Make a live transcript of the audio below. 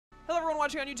Hello everyone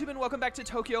watching on YouTube and welcome back to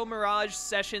Tokyo Mirage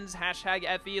Sessions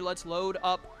 #FE. Let's load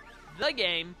up the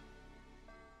game.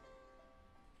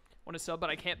 Want to sub, but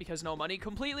I can't because no money.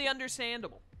 Completely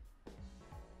understandable.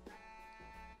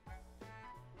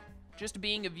 Just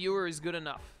being a viewer is good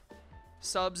enough.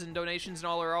 Subs and donations and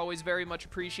all are always very much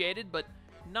appreciated, but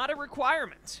not a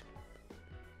requirement.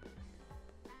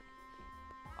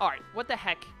 Alright, what the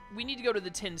heck? We need to go to the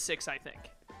Tin 6, I think.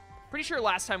 Pretty sure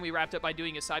last time we wrapped up by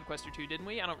doing a side quest or two, didn't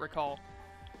we? I don't recall.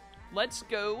 Let's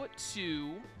go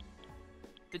to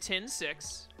the Tin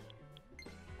 6.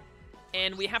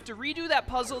 And we have to redo that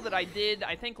puzzle that I did,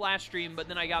 I think, last stream, but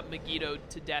then I got Megiddo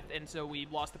to death, and so we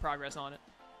lost the progress on it.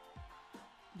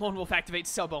 Lone Wolf activates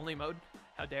sub-only mode.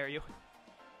 How dare you.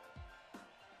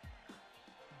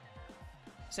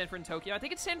 San Fran, Tokyo. I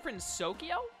think it's San Francisco?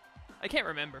 I can't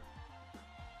remember.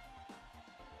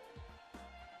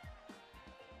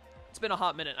 It's been a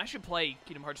hot minute. I should play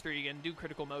Kingdom Hearts 3 again, do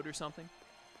critical mode or something.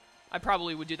 I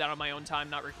probably would do that on my own time,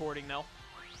 not recording, though.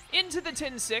 Into the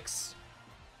Tin 6.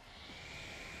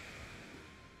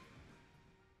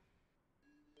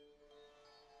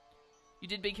 You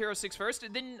did Big Hero 6 first,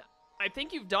 and then I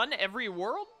think you've done every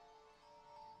world?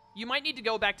 You might need to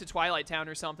go back to Twilight Town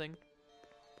or something.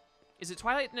 Is it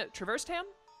Twilight... No, Traverse Town?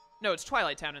 No, it's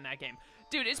Twilight Town in that game.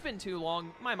 Dude, it's been too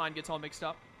long. My mind gets all mixed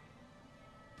up.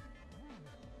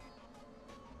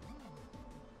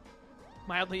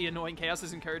 Mildly annoying chaos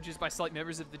is encouraged by select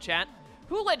members of the chat.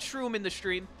 Who let Shroom in the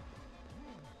stream?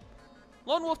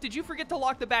 Lone Wolf, did you forget to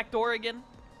lock the back door again?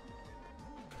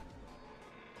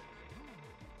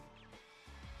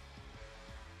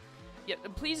 Yeah,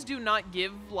 please do not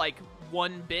give, like,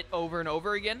 one bit over and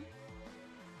over again.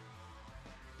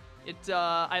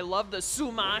 I love the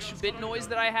sumash bit noise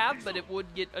that I have, but it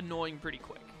would get annoying pretty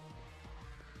quick.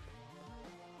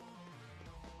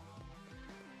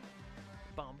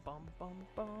 Bum, bum, bum,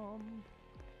 bum.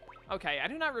 Okay, I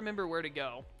do not remember where to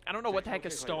go. I don't know what the heck a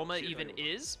stoma even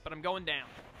is, but I'm going down.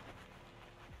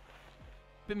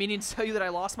 Been meaning to tell you that I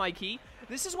lost my key.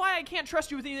 This is why I can't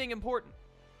trust you with anything important.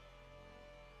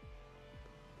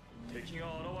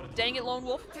 Dang it, Lone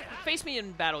Wolf. Face me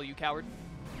in battle, you coward.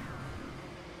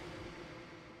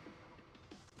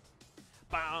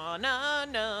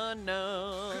 Ba-na-na-na.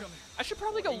 I should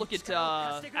probably go look at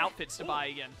outfits to buy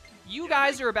again. You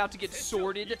guys are about to get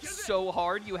sorted so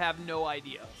hard, you have no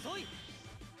idea.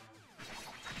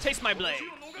 Taste my blade.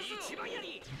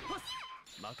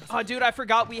 Oh, dude, I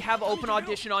forgot we have open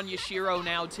audition on Yashiro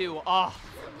now, too. Oh,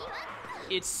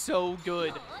 it's so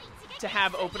good to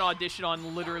have open audition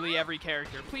on literally every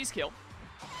character. Please kill.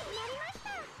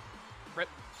 Rip.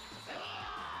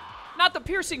 Not the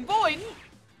piercing void.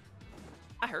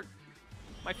 I hurt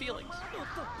my feelings.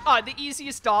 Ah, the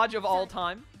easiest dodge of all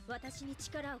time.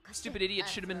 Stupid idiot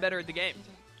should have been better at the game.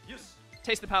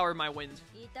 Taste the power of my wind.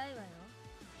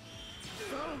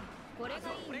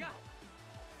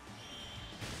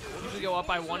 Usually go up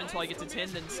by 1 until I get to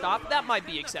 10, then stop. That might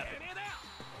be accepted.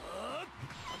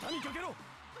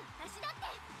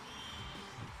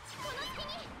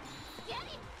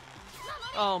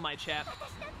 Oh, my chat.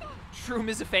 Shroom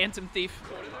is a phantom thief.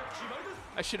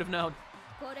 I should have known.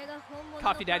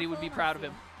 Coffee Daddy would be proud of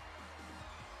him.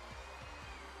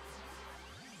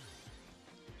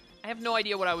 I have no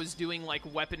idea what I was doing, like,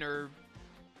 weapon or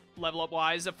level up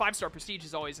wise. A 5-star prestige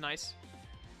is always nice.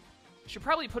 Should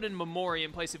probably put in Momori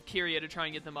in place of Kiria to try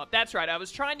and get them up. That's right, I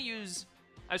was trying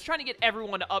to get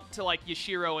everyone up to, like,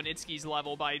 Yashiro and Itsuki's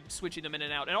level by switching them in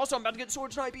and out. And also, I'm about to get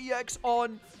Sword Snipe EX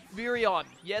on Virion.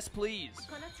 Yes, please.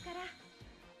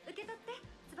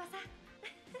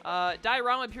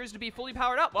 Diorama appears to be fully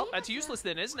powered up. Well, that's useless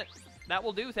then, isn't it? That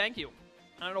will do, thank you.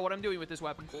 I don't know what I'm doing with this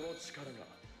weapon.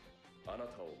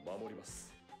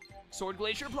 Sword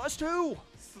Glacier +2!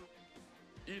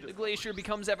 The Glacier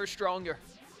becomes ever stronger.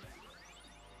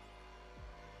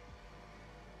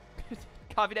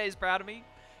 Coffee Day is proud of me.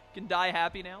 Can die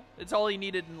happy now. It's all he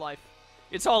needed in life.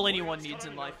 It's all anyone needs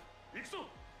in life.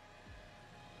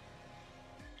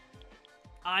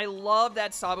 I love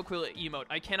that Sabaquilla emote.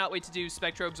 I cannot wait to do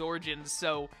Spectrobe's Origins,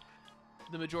 so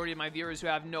the majority of my viewers who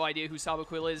have no idea who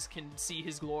Sabaquilla is can see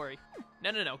his glory.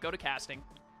 No, go to casting.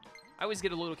 I always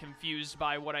get a little confused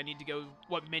by what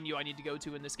menu I need to go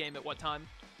to in this game at what time.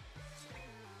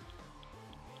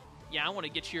 Yeah, I want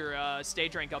to get your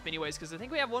stage rank up anyways, because I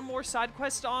think we have one more side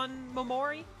quest on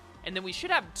Momori, and then we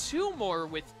should have 2 more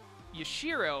with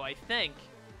Yashiro, I think.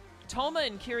 Toma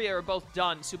and Kiria are both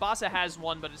done. Tsubasa has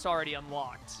one, but it's already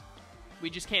unlocked.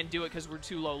 We just can't do it because we're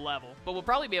too low level. But we'll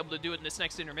probably be able to do it in this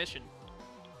next intermission.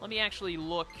 Let me actually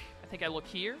look. I think I look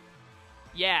here.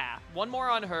 Yeah, one more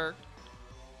on her.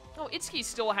 Oh, Itsuki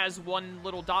still has one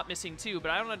little dot missing too, but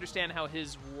I don't understand how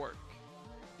his work.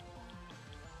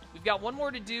 We've got one more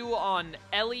to do on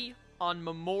Ellie, on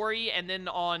Momori, and then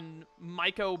on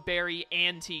Maiko, Barry,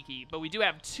 and Tiki. But we do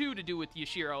have 2 to do with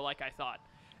Yashiro, like I thought.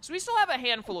 So we still have a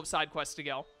handful of side quests to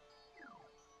go.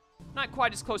 Not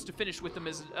quite as close to finished with them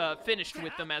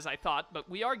as I thought, but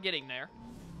we are getting there.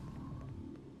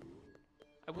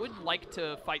 I would like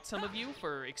to fight some of you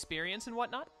for experience and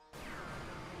whatnot.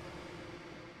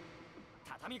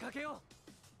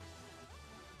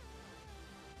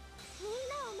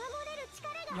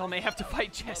 Y'all may have to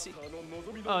fight Jesse.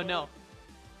 Oh, no.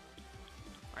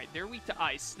 Alright, they're weak to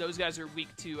ice. Those guys are weak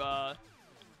to,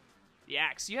 the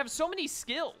axe. You have so many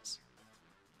skills.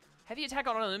 Heavy attack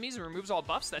on enemies and removes all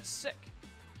buffs? That's sick.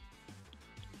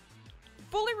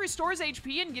 Fully restores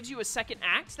HP and gives you a second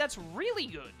axe? That's really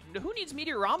good. Who needs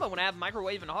Meteorama when I have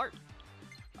Microwave and Heart?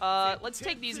 Let's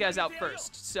take these guys out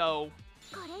first. So,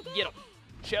 get them.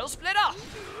 Shell Splitter!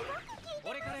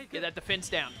 Get that defense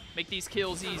down. Make these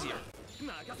kills easier.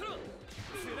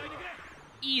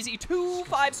 Easy. 2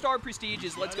 5-star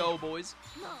prestiges. Let's go, boys.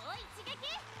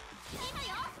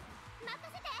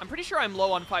 I'm pretty sure I'm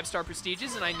low on 5-star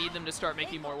prestiges, and I need them to start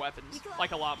making more weapons.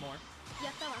 Like, a lot more.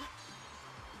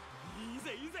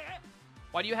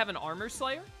 Why do you have an Armor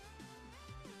Slayer?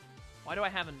 Why do I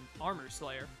have an Armor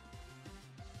Slayer?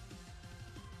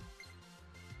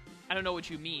 I don't know what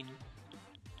you mean.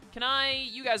 Can I...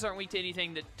 You guys aren't weak to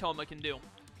anything that Toma can do.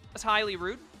 That's highly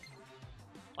rude.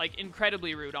 Like,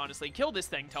 incredibly rude, honestly. Kill this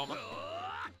thing, Toma.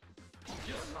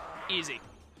 Easy.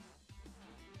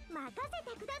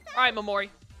 Alright, Momori.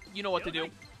 You know what to do.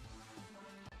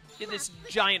 Get this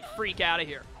giant freak out of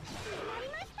here.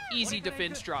 Easy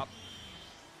defense drop.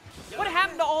 What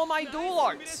happened to all my dual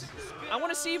arts? I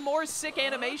want to see more sick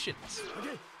animations.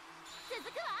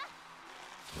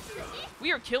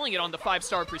 We are killing it on the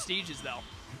 5-star prestiges, though.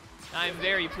 I'm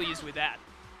very pleased with that.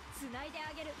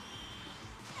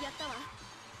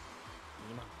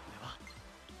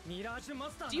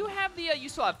 Do you have the, you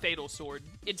still have Fatal Sword.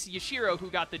 It's Yashiro who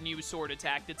got the new sword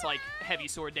attack. It's like heavy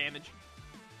sword damage.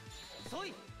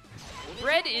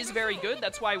 Bread is very good.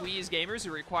 That's why we as gamers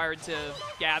are required to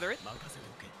gather it.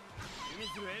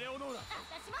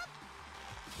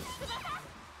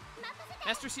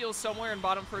 Master Seal's somewhere in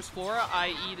bottom first floor,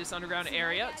 i.e. this underground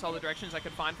area. It's all the directions I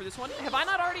could find for this one. Have I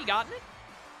not already gotten it?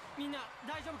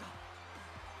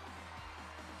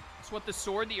 It's what the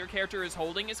sword that your character is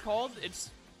holding is called. It's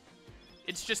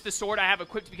just the sword I have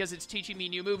equipped because it's teaching me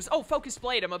new moves. Oh, Focus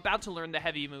Blade. I'm about to learn the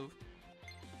heavy move.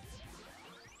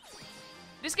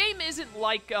 This game isn't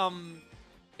like,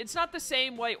 it's not the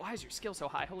same way. Why is your skill so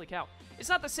high? Holy cow. It's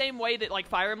not the same way that, like,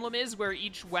 Fire Emblem is, where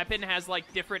each weapon has,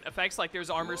 like, different effects. Like, there's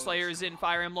Armor Slayers in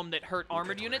Fire Emblem that hurt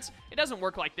armored units. It doesn't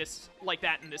work like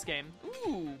that in this game.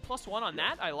 Ooh, +1 on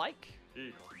that. I like.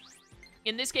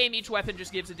 In this game, each weapon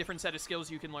just gives a different set of skills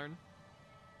you can learn.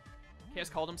 He has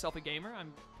called himself a gamer.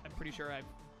 I'm pretty sure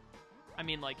I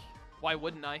mean, like, why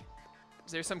wouldn't I?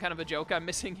 Is there some kind of a joke I'm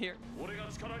missing here?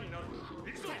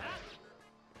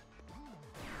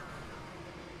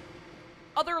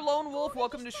 Other Lone Wolf,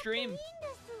 welcome to stream.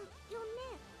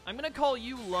 I'm going to call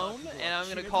you Lone, and I'm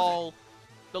going to call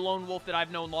the Lone Wolf that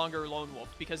I've known longer Lone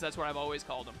Wolf, because that's what I've always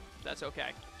called him. That's okay.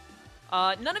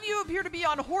 None of you appear to be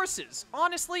on horses.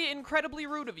 Honestly, incredibly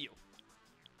rude of you.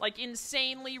 Like,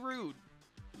 insanely rude.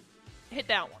 Hit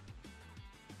that one.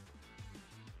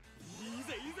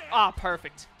 Ah,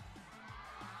 perfect.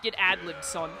 Get ad-libbed,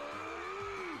 son.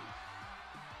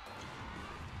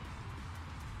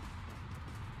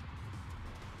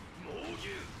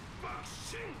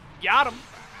 Got him.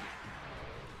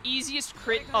 Easiest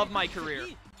crit of my career.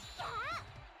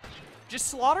 Just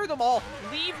slaughter them all.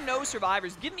 Leave no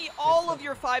survivors. Give me all of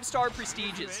your 5-star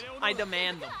prestiges. I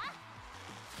demand them.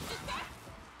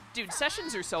 Dude,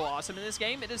 sessions are so awesome in this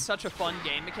game. It is such a fun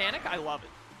game mechanic. I love it.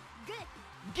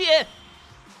 Get.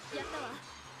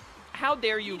 How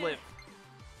dare you live?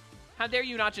 How dare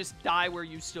you not just die where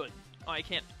you stood? Oh, I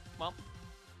can't. Well,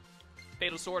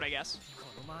 Fatal Sword, I guess.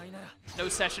 No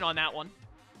session on that one.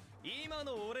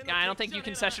 Yeah, I don't think you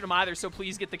can session them either, so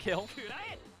please get the kill.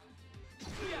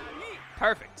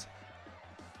 Perfect.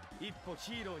 Is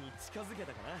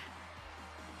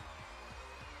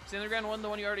the underground one the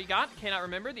one you already got? Cannot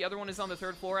remember. The other one is on the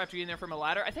 3rd floor after getting there from a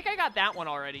ladder. I think I got that one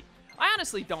already. I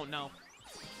honestly don't know.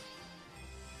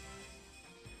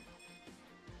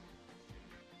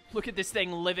 Look at this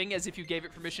thing living as if you gave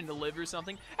it permission to live or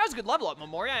something. That was a good level up,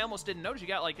 Momori. I almost didn't notice you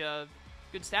got, like,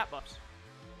 good stat buffs.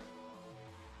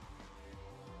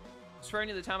 Referring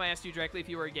to the time I asked you directly if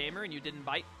you were a gamer and you didn't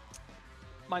bite.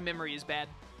 My memory is bad.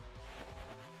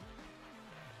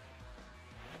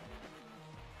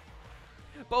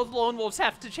 Both lone wolves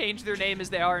have to change their name as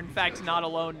they are, in fact, not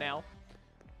alone now.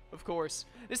 Of course.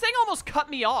 This thing almost cut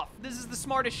me off. This is the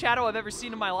smartest shadow I've ever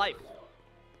seen in my life.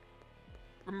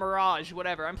 Or Mirage,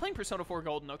 whatever. I'm playing Persona 4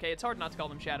 Golden, okay? It's hard not to call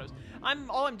them shadows.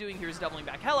 All I'm doing here is doubling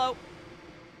back. Hello.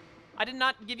 I did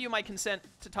not give you my consent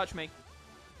to touch me.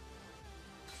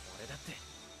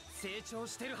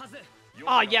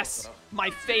 Ah, yes. My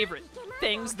favorite.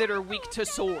 Things that are weak to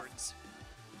swords.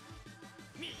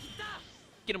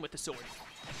 Get him with the sword.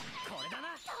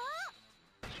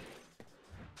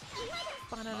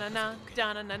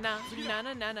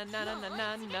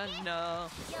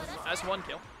 That's one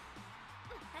kill.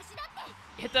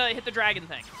 Hit the dragon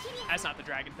thing. That's not the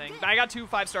dragon thing. But I got 2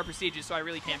 5-star prestiges, so I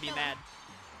really can't be mad.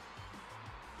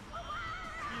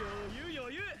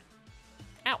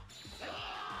 Ow.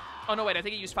 Oh, no, wait. I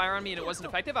think it used fire on me and it wasn't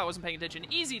effective. I wasn't paying attention.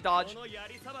 Easy dodge.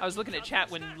 I was looking at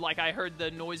chat when, like, I heard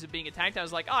the noise of being attacked. I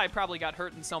was like, oh, I probably got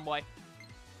hurt in some way.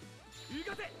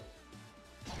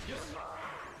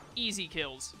 Easy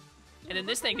kills. And then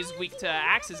this thing is weak to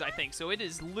axes, I think, so it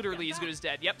is literally as good as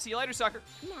dead. Yep, see you later, sucker.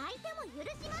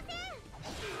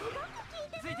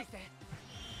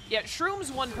 Yeah,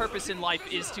 Shroom's one purpose in life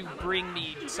is to bring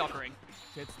me suffering.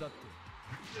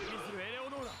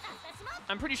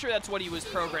 I'm pretty sure that's what he was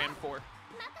programmed for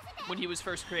when he was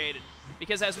first created.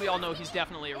 Because as we all know, he's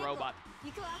definitely a robot.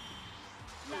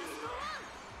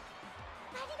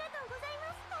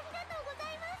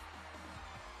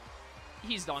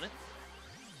 He's done it.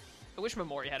 I wish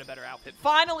Momori had a better outfit.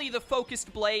 Finally, the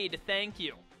focused blade. Thank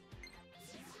you.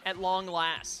 At long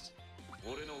last.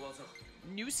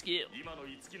 New skill.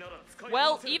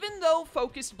 Well, even though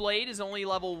focused blade is only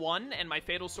level 1 and my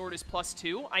fatal sword is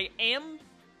 +2, I am...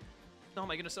 Oh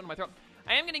my goodness, under my throat.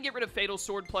 I am going to get rid of fatal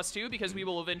sword +2 because we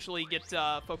will eventually get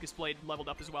focused blade leveled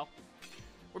up as well.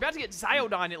 We're about to get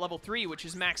Zyodyne at level 3, which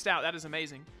is maxed out. That is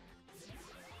amazing.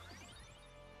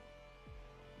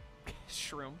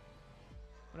 Shroom.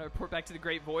 When I report back to the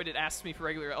Great Void, it asks me for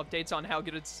regular updates on how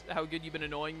good you've been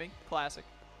annoying me. Classic.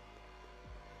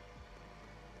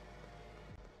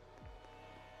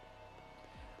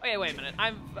 Okay, wait a minute.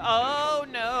 Oh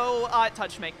no! It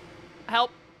touched me.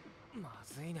 Help!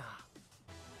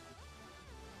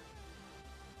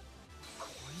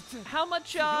 How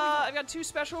much? I've got 2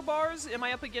 special bars. Am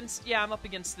I up against? Yeah, I'm up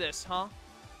against this, huh?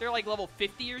 They're like level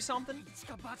 50 or something.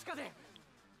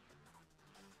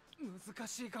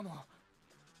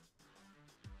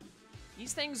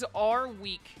 These things are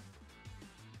weak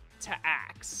to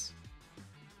axe.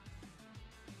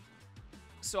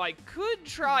 So I could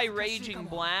try Raging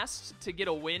Blast to get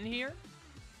a win here.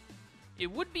 It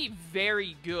would be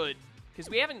very good, because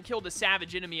we haven't killed a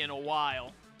savage enemy in a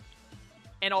while.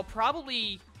 And I'll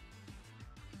probably...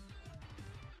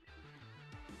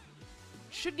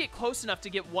 should get close enough to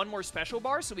get 1 more special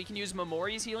bar so we can use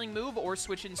Momori's healing move or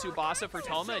switch in Tsubasa for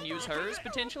Toma and use hers,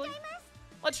 potentially.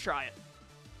 Let's try it.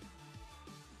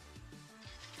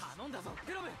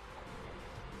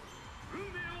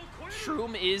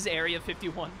 Shroom is Area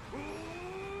 51.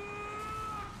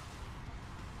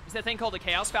 Is that thing called a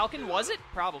Chaos Falcon? Was it?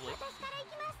 Probably.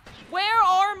 Where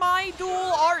are my dual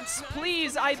arts?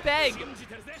 Please, I beg.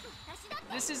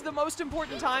 This is the most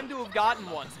important time to have gotten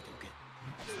one.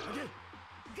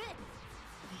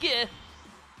 Gah.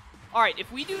 Alright,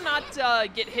 if we do not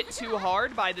get hit too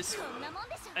hard by this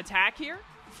attack here,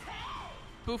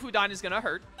 Bufudan is gonna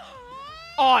hurt.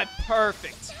 Oh,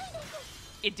 perfect.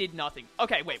 It did nothing.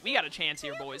 Okay, wait, we got a chance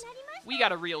here, boys. We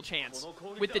got a real chance.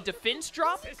 With the defense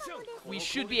drop, we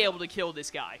should be able to kill this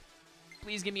guy.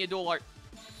 Please give me a dual art.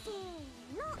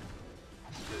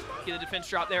 Get a defense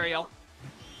drop. There we go.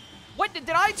 What? Did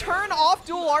I turn off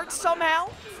dual arts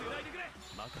somehow?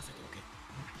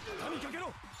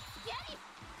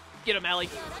 Get him, Ellie.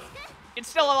 It's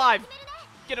still alive.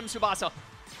 Get him, Tsubasa. All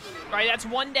right, that's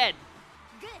 1 dead.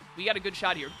 We got a good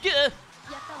shot here. Gah!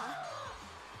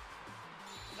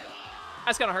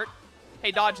 That's gonna hurt.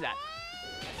 Hey, dodge that.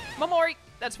 Momori,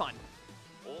 that's fine.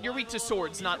 You're weak to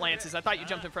swords, not lances. I thought you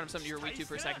jumped in front of something you were weak to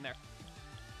for a second there.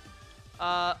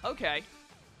 Okay.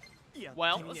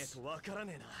 Well,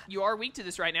 you are weak to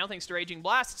this right now thanks to Raging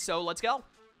Blast, so let's go.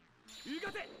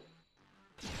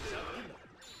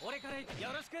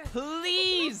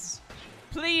 Please!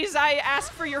 Please, I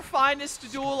ask for your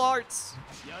finest dual arts.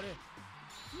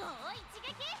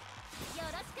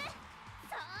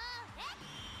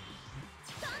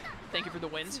 Thank you for the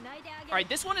wins. Alright,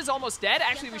 this one is almost dead.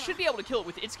 Actually, we should be able to kill it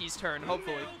with Itsuki's turn,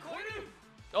 hopefully.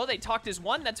 Oh, they talked as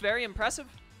one. That's very impressive.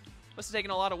 Must have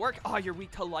taken a lot of work. Oh, you're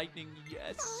weak to lightning.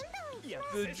 Yes.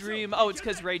 The dream. Oh, it's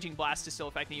because Raging Blast is still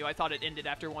affecting you. I thought it ended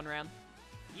after 1 round.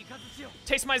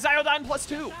 Taste my Zyodyne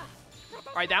 +2.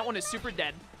 All right, that one is super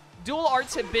dead. Dual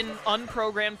arts have been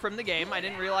unprogrammed from the game. I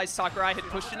didn't realize Sakurai had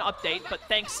pushed an update, but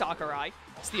thanks, Sakurai.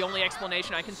 It's the only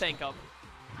explanation I can think of.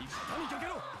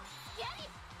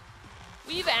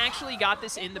 We've actually got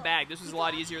this in the bag. This was a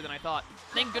lot easier than I thought.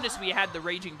 Thank goodness we had the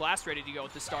Raging Blast ready to go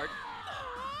at the start.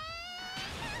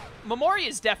 Momori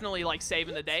is definitely, like,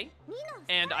 saving the day,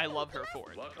 and I love her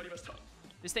for it.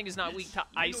 This thing is not weak to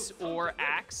ice or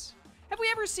axe. Have we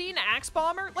ever seen Axe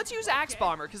Bomber? Let's use Axe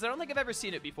Bomber, because I don't think I've ever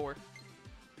seen it before.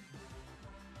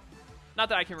 Not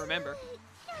that I can remember.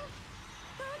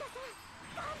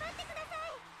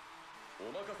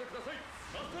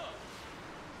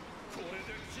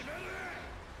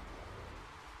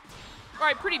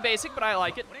 Alright, pretty basic, but I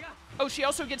like it. Oh, she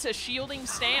also gets a shielding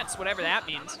stance, whatever that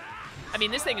means. I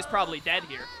mean, this thing is probably dead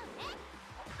here.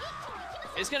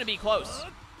 It's gonna be close.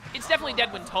 It's definitely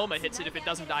dead when Toma hits it if it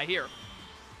doesn't die here.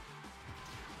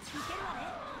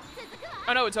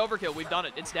 Oh no, it's overkill. We've done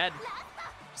it. It's dead.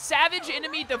 Savage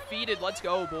enemy defeated. Let's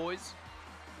go, boys.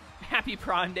 Happy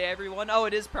Prime Day, everyone. Oh,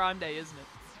 it is Prime Day, isn't it?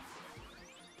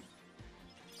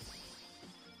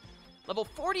 Level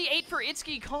 48 for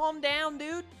Itsuki. Calm down,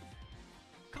 dude.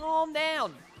 Calm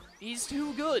down. He's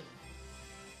too good.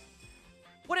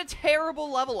 What a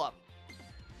terrible level up.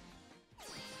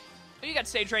 Oh, you got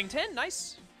stage rank 10.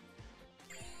 Nice.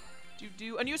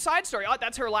 Do a new side story. Oh,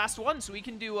 that's her last one, so we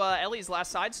can do Ellie's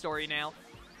last side story now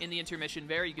in the intermission.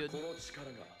 Very good.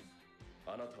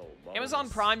 Amazon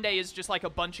Prime Day is just like a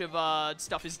bunch of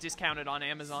stuff is discounted on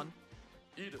Amazon.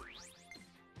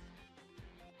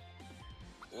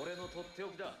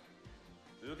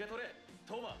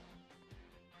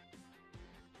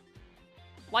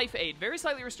 Life Aid. Very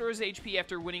slightly restores HP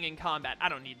after winning in combat. I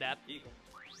don't need that.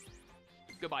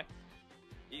 Goodbye.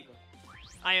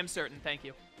 I am certain. Thank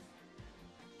you.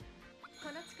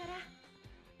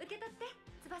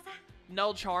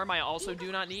 Null Charm I also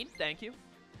do not need. Thank you.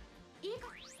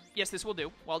 Yes, this will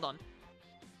do. Well done.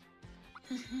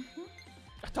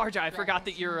 Tarja, I forgot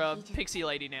that you're a pixie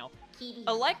lady now.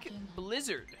 Elec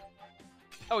Blizzard.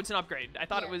 Oh, it's an upgrade. I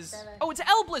thought it was... Oh, it's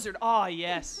L Blizzard. Ah,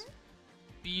 yes.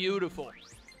 Beautiful.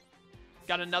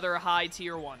 Got another high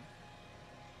tier 1.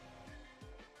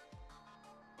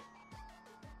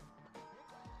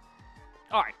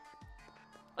 All right.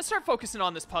 Let's start focusing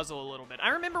on this puzzle a little bit. I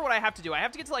remember what I have to do. I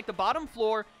have to get to, like, the bottom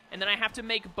floor, and then I have to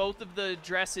make both of the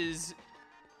dresses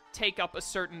take up a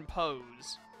certain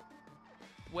pose.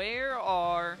 Where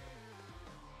are...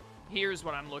 Here's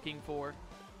what I'm looking for.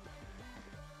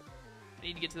 I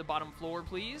need to get to the bottom floor,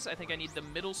 please. I think I need the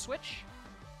middle switch.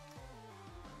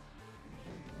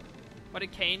 Why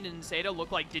did Kane and Zeta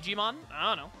look like Digimon? I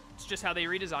don't know. It's just how they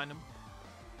redesigned them.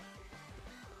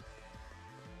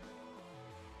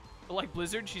 But like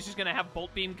Blizzard, she's just going to have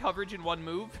Bolt Beam coverage in one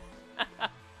move.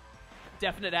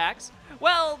 Definite axe.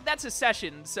 Well, that's a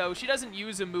session, so she doesn't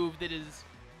use a move that is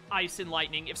ice and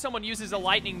lightning. If someone uses a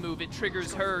lightning move, it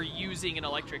triggers her using an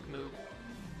electric move.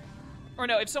 Or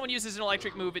no, if someone uses an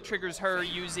electric move, it triggers her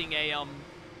using a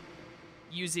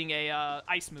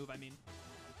ice move, I mean.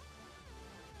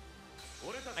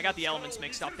 I got the elements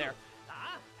mixed up there.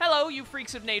 Hello, you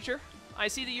freaks of nature. I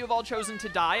see that you have all chosen to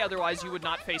die, otherwise you would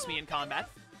not face me in combat.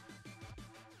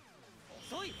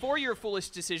 For your foolish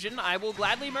decision, I will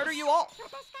gladly murder you all.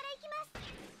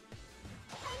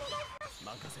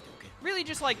 Really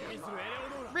just like,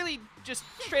 really just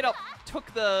straight up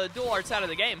took the dual arts out of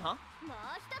the game, huh?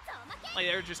 Like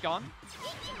they're just gone.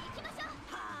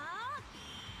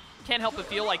 Can't help but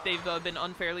feel like they've been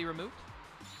unfairly removed.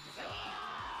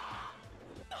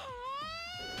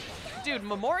 Dude,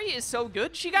 Momori is so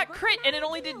good. She got crit and it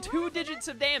only did 2 digits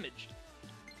of damage.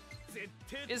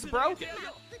 It's broken.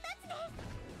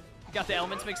 Got the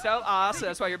elements mixed up. Ah, so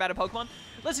that's why you're bad at Pokemon.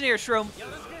 Listen here, Shroom.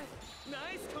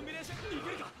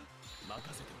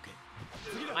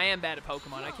 I am bad at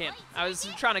Pokemon. I can't. I was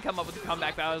trying to come up with a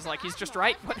comeback, but I was like, he's just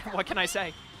right. What can I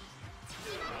say?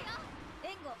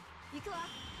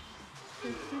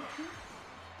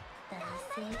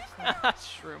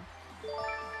 Shroom.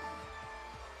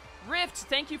 Rift,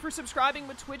 thank you for subscribing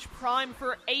with Twitch Prime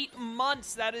for 8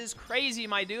 months. That is crazy,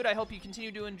 my dude. I hope you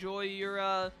continue to enjoy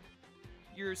your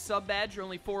sub badge. You're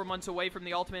only 4 months away from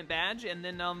the ultimate badge, and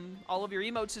then all of your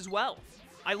emotes as well.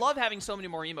 I love having so many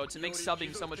more emotes. It makes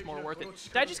subbing so much more worth it.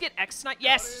 Did I just get X Snipe?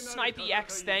 Yes, Snipey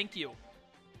X, thank you.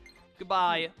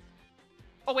 Goodbye.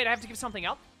 Oh, wait, I have to give something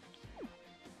up?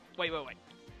 Wait.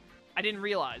 I didn't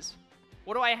realize.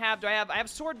 What do I have? I have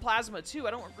Sword Plasma, too.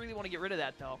 I don't really want to get rid of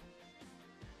that, though.